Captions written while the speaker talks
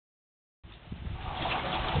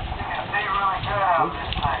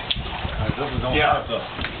don't have the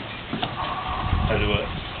what?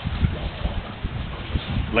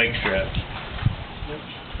 Leg strap.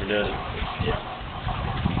 Or does it? Yeah.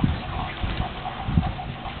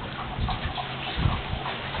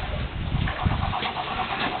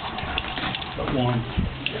 But one.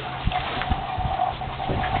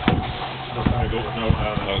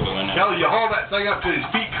 Kelly, you haul that thing up to his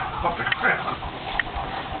feet off the ground.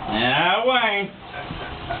 Yeah, Wayne.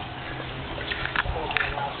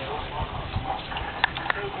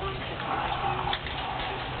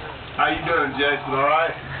 How you doing, Jason? All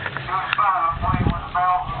right?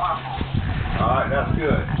 All right, that's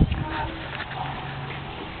good.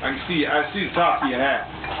 I see the top of your hat.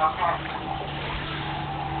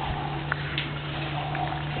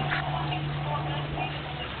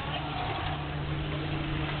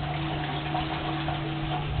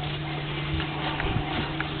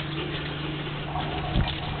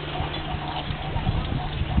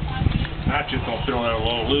 I just gonna throw that a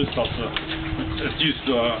little loose because it's used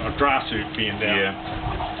to a dry suit being down. Yeah.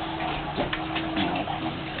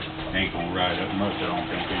 Ain't gonna ride up much, I don't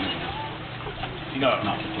think. No.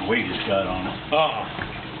 Not with the weight it's got on it.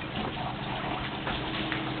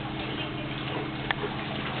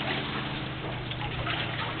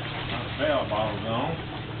 Bell bottle's on.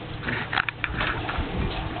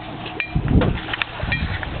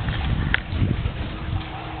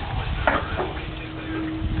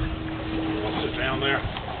 Down there.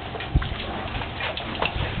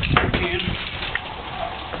 Again.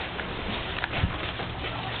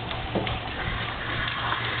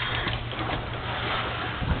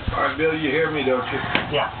 All right, Bill, you hear me, don't you?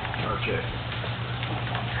 Yeah. Okay.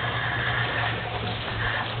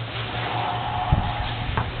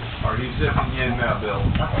 Are you zipping in now, Bill?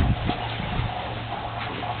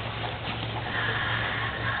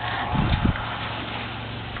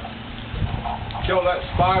 Kill that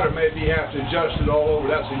spider, maybe you have to adjust it all over.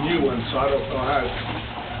 That's a new one, so I don't know how.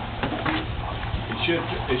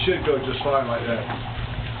 It should go just fine like that.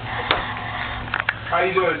 How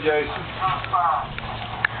you doing, Jason?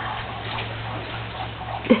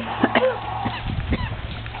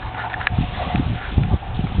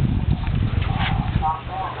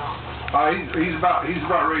 He's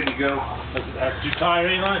about ready to go. Did you tie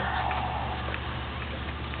anything?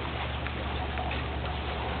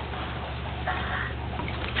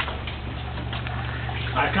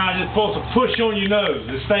 I kind of just supposed to push on your nose.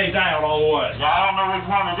 It stays out all the way. Yeah, I don't know which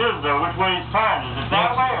one it is, though. Which way it's turned? Is it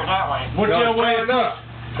that way or that way? Whichever way turn it up.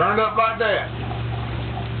 Turn it up like that.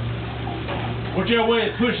 Whichever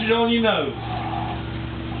way it pushes on your nose.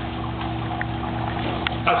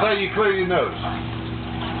 That's how you clear your nose.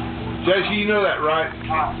 Jason, you know that, right?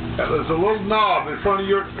 There's a little knob in front of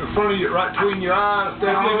you, right between your eyes.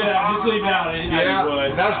 Just leave it out. Just leave it out. Yeah,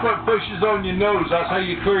 and that's what pushes on your nose. That's how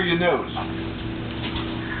you clear your nose.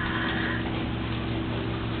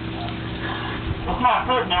 It's not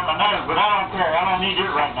fitting in my nose, but I don't care. I don't need it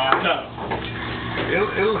right now. No.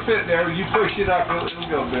 It'll fit there. You push it up, it'll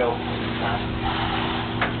go, Bill. All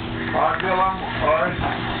right, Bill, all right.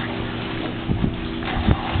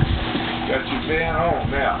 Got your band on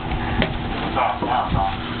now. All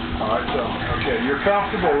right, so, okay, you're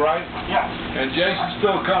comfortable, right? Yeah. And Jason's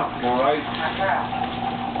still comfortable, right?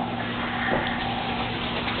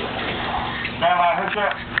 Now I hook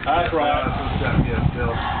up. That's right. Yes,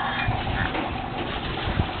 Bill.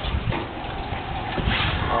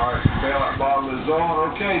 All right, bailout bottle is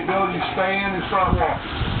on. Okay, Bill, you stand and start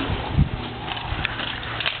walking.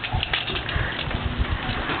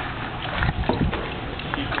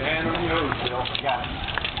 Keep your hand on your nose, Bill. Got it.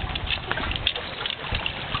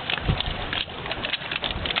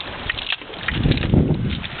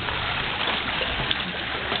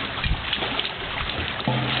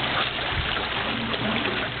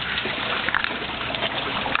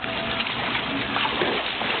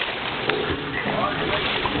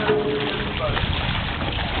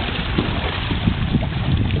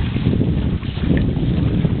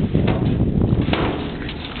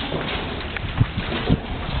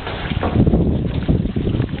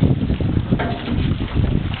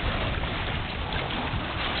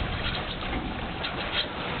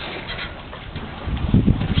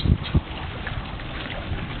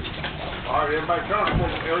 All right, everybody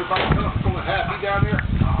comfortable and happy down there?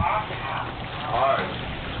 All right.